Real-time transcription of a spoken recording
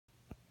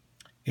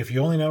If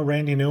you only know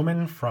Randy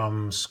Newman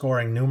from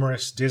scoring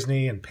numerous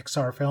Disney and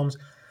Pixar films,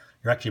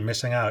 you're actually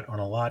missing out on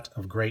a lot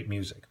of great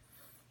music.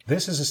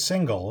 This is a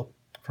single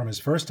from his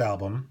first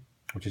album,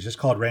 which is just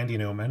called Randy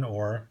Newman,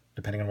 or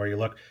depending on where you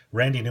look,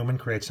 Randy Newman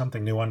Creates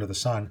Something New Under the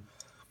Sun.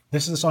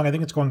 This is the song, I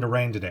think It's Going to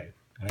Rain Today.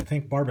 And I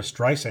think Barbra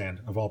Streisand,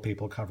 of all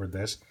people, covered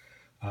this.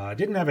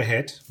 Didn't have a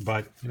hit,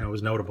 but it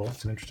was notable.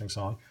 It's an interesting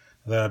song.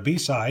 The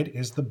B-side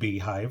is The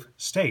Beehive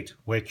State,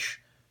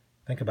 which,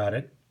 think about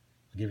it,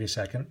 I'll give you a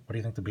second. What do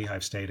you think the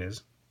Beehive State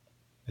is?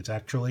 It's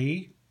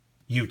actually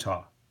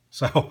Utah.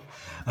 So,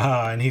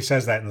 and he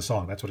says that in the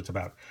song. That's what it's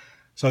about.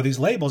 So these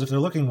labels, if they're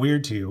looking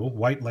weird to you,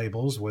 white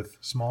labels with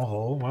small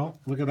hole,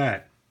 well, look at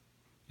that.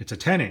 It's a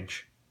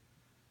 10-inch.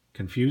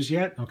 Confused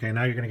yet? Okay,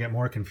 now you're going to get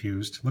more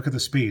confused. Look at the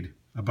speed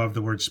above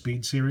the word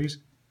Speed Series.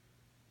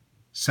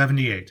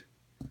 78.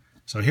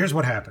 So here's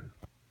what happened.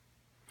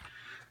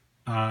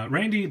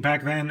 Randy,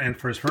 back then, and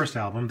for his first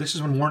album, this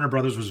is when Warner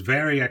Brothers was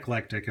very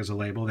eclectic as a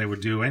label. They would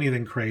do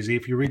anything crazy.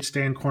 If you read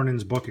Stan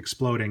Cornyn's book,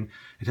 Exploding,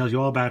 it tells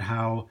you all about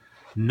how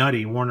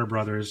nutty Warner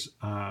Brothers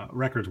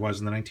Records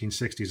was in the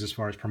 1960s as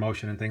far as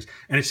promotion and things.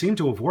 And it seemed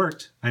to have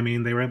worked. I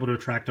mean, they were able to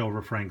attract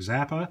over Frank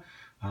Zappa.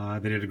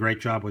 They did a great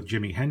job with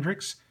Jimi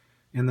Hendrix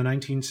in the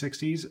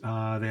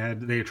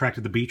 1960s. They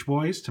attracted the Beach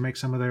Boys to make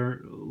some of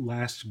their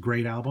last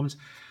great albums.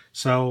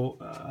 So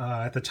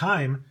at the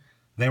time,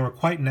 they were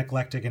quite an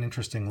eclectic and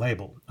interesting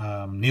label.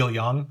 Neil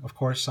Young, of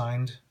course,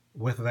 signed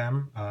with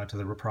them to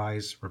the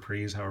Reprise,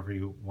 however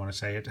you want to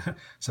say it,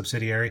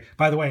 subsidiary.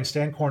 By the way, in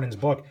Stan Cornyn's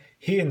book,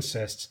 he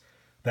insists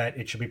that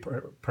it should be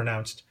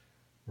pronounced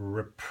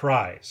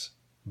Reprise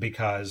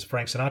because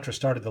Frank Sinatra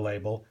started the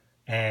label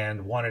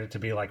and wanted it to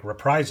be like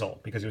Reprisal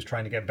because he was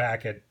trying to get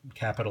back at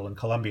Capitol and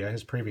Columbia,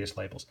 his previous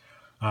labels.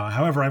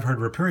 However, I've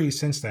heard Reprise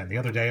since then. The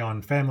other day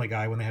on Family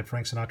Guy, when they had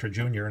Frank Sinatra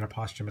Jr. in a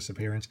posthumous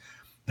appearance,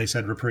 they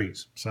said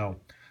Reprise. So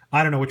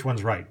I don't know which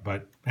one's right,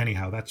 but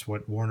anyhow, that's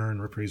what Warner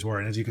and Reprise were.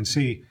 And as you can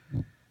see,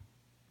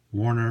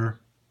 Warner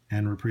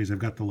and Reprise, I've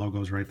got the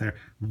logos right there.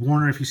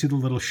 Warner, if you see the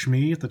little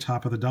shmee at the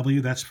top of the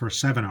W, that's for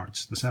Seven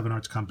Arts, the Seven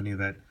Arts company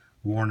that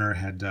Warner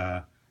had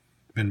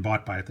been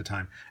bought by at the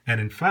time. And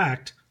in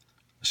fact,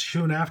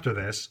 soon after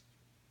this,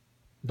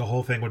 the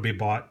whole thing would be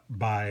bought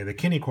by the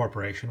Kinney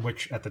Corporation,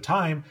 which at the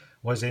time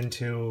was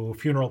into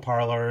funeral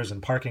parlors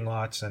and parking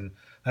lots and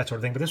that sort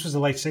of thing. But this was the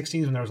late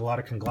 60s when there was a lot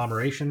of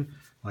conglomeration,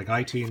 like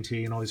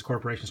IT&T and all these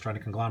corporations trying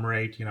to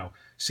conglomerate,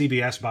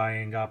 CBS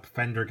buying up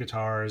Fender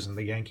guitars and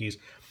the Yankees.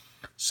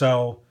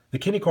 So the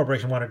Kinney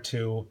Corporation wanted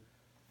to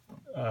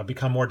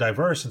become more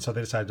diverse, and so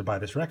they decided to buy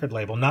this record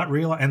label.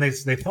 And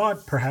they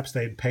thought perhaps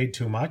they'd paid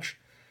too much,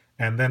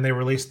 and then they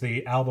released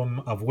the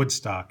album of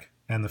Woodstock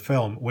and the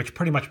film, which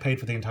pretty much paid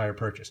for the entire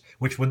purchase,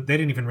 which they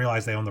didn't even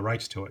realize they owned the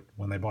rights to it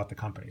when they bought the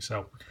company.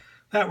 So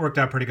that worked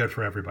out pretty good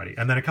for everybody.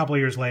 And then a couple of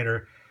years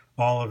later,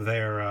 all of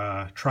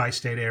their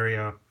tri-state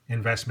area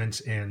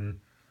investments in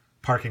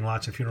parking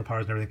lots and funeral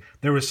parlors and everything,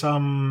 there was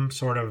some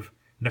sort of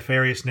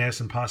nefariousness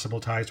and possible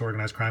ties to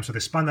organized crime. So they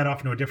spun that off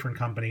into a different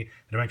company and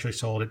eventually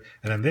sold it.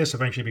 And then this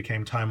eventually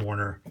became Time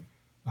Warner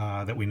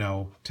that we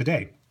know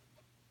today.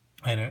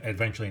 And it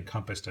eventually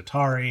encompassed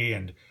Atari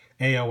and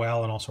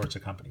AOL and all sorts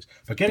of companies.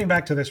 But getting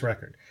back to this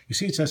record, you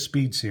see it says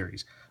Speed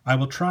Series. I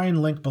will try and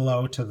link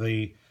below to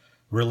the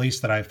release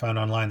that I found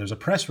online. There's a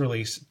press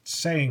release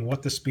saying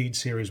what the Speed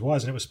Series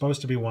was, and it was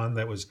supposed to be one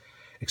that was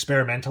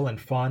experimental and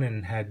fun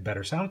and had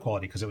better sound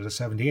quality because it was a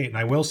 78. And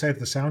I will say that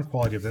the sound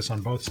quality of this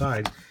on both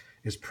sides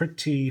is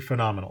pretty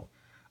phenomenal.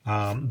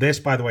 This,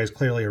 by the way, is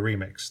clearly a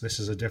remix. This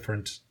is a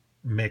different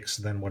mix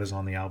than what is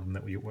on the album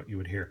what you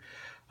would hear.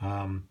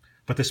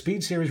 But the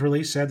Speed Series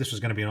release said this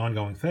was going to be an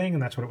ongoing thing,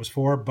 and that's what it was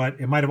for. But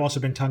it might have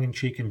also been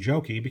tongue-in-cheek and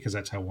jokey because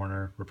that's how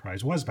Warner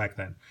Reprise was back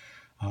then.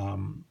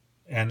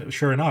 And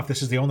sure enough,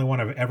 this is the only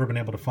one I've ever been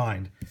able to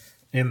find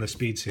in the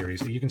Speed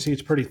Series. You can see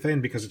it's pretty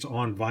thin because it's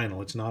on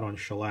vinyl. It's not on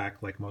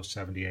shellac like most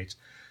 78s.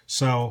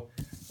 So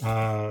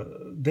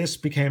this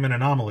became an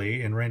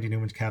anomaly in Randy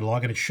Newman's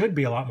catalog, and it should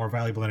be a lot more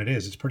valuable than it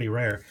is. It's pretty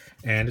rare.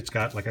 And it's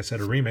got, like I said,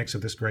 a remix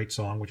of this great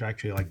song, which I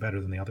actually like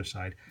better than the other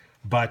side.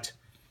 But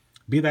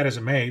be that as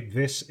it may,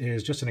 this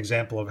is just an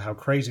example of how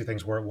crazy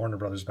things were at Warner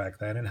Brothers back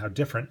then and how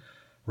different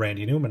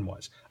Randy Newman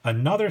was.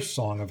 Another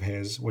song of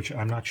his, which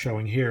I'm not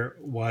showing here,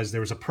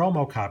 there was a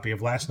promo copy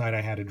of Last Night I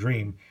Had a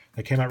Dream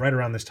that came out right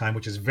around this time,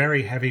 which is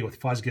very heavy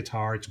with fuzz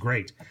guitar. It's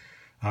great.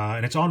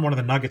 And it's on one of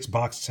the Nuggets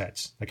box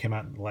sets that came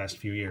out in the last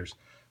few years,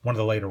 one of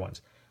the later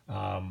ones.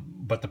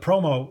 But the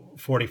promo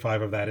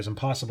 45 of that is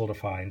impossible to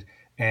find,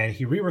 and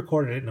he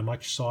re-recorded it in a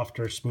much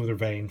softer, smoother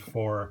vein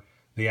for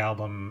the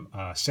album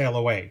Sail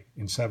Away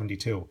in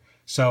 72.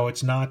 So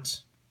it's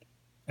not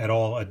at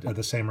all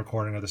the same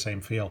recording or the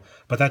same feel.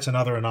 But that's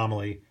another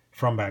anomaly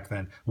from back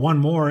then. One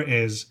more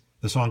is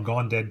the song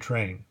Gone Dead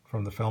Train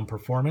from the film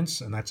Performance,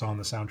 and that's on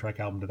the soundtrack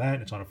album to that,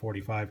 and it's on a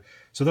 45.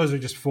 So those are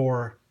just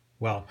four,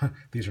 well,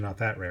 these are not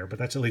that rare, but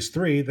that's at least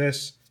three,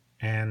 this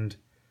and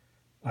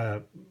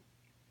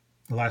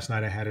Last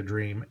Night I Had a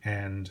Dream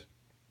and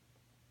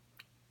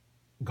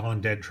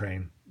Gone Dead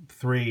Train.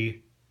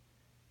 Three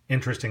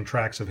interesting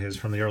tracks of his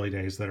from the early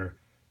days that are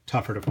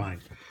tougher to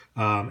find.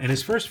 And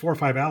his first 4 or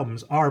 5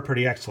 albums are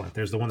pretty excellent.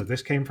 There's the one that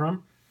this came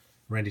from,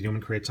 Randy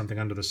Newman Creates Something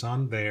Under the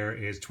Sun. There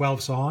is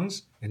 12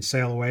 songs and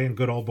Sail Away and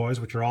Good Old Boys,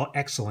 which are all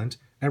excellent.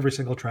 Every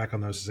single track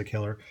on those is a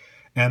killer.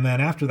 And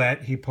then after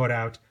that, he put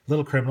out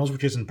Little Criminals,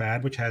 which isn't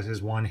bad, which has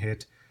his one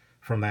hit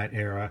from that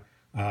era.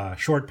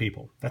 Short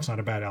People. That's not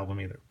a bad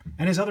album either.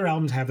 And his other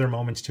albums have their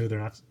moments too. They're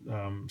not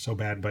so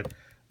bad, but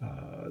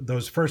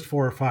those first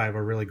 4 or 5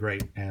 are really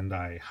great, and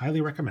I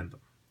highly recommend them.